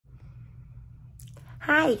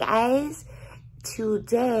Hi guys,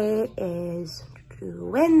 today is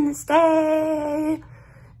Wednesday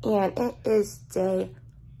and it is day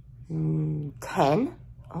 10.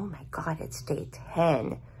 Oh my god, it's day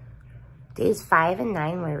 10. Days 5 and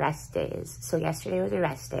 9 were rest days. So yesterday was a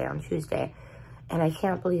rest day on Tuesday and I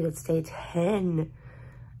can't believe it's day 10.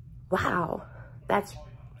 Wow, that's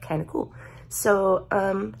kind of cool. So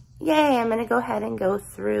yay, I'm gonna go ahead and go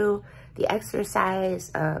through the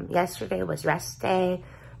exercise. Yesterday was rest day,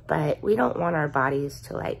 but we don't want our bodies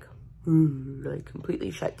to like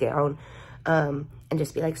completely shut down and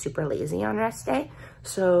just be like super lazy on rest day.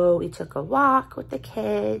 So we took a walk with the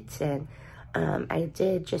kids and I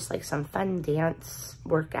did just like some fun dance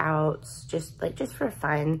workouts, just for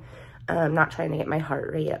fun. Not trying to get my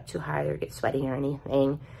heart rate up too high or get sweaty or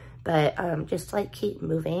anything, but just like keep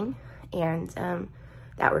moving. And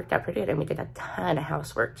that worked out pretty good. And we did a ton of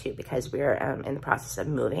housework too, because we're in the process of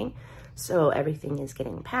moving. So everything is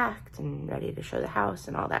getting packed and ready to show the house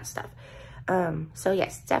and all that stuff. So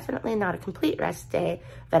yes, definitely not a complete rest day,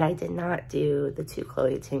 but I did not do the 2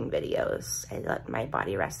 Chloe Ting videos. I let my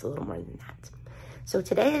body rest a little more than that. So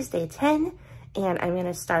today is day 10, and I'm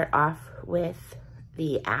gonna start off with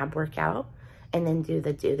the ab workout and then do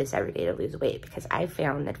this every day to lose weight, because I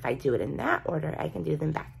found that if I do it in that order, I can do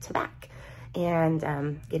them back to back and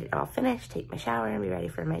get it all finished, take my shower, and be ready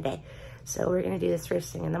for my day. So we're gonna do this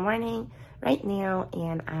first thing in the morning right now,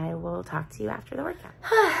 and I will talk to you after the workout.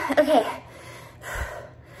 Okay,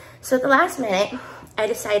 so at the last minute, I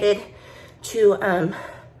decided to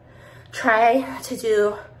try to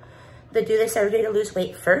do this every day to lose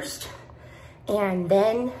weight first, and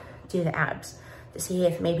then do the abs, to see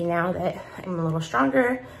if maybe now that I'm a little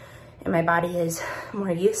stronger and my body is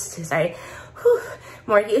more used to,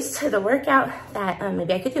 more used to the workout, that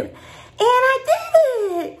maybe I could do it. And I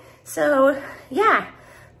did it! So yeah,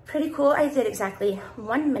 pretty cool. I did exactly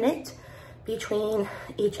 1 minute between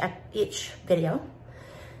each video.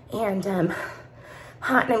 And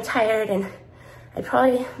hot and I'm tired, and I'd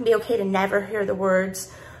probably be okay to never hear the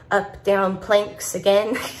words up, down, planks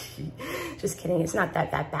again. Just kidding, it's not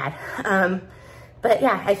that bad. But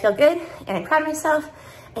yeah, I feel good and I'm proud of myself,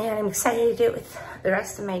 and I'm excited to do it with the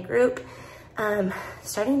rest of my group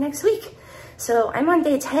starting next week. So I'm on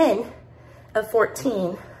day 10 of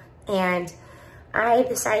 14, and I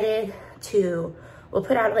decided we'll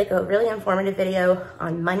put out like a really informative video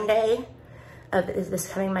on Monday, of this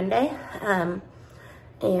coming Monday. And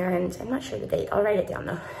I'm not sure the date, I'll write it down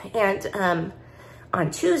though. And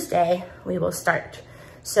on Tuesday, we will start.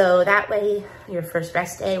 So that way your first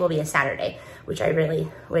rest day will be a Saturday, which I really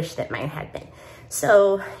wish that mine had been.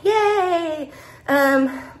 So yay!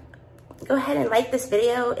 Go ahead and like this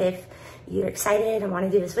video if you're excited and want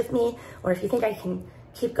to do this with me, or if you think I can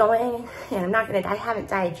keep going and I'm not gonna die. I haven't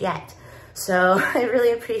died yet. So I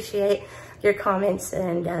really appreciate your comments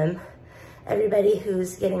and everybody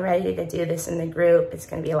who's getting ready to do this in the group. It's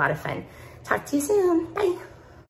gonna be a lot of fun. Talk to you soon, bye.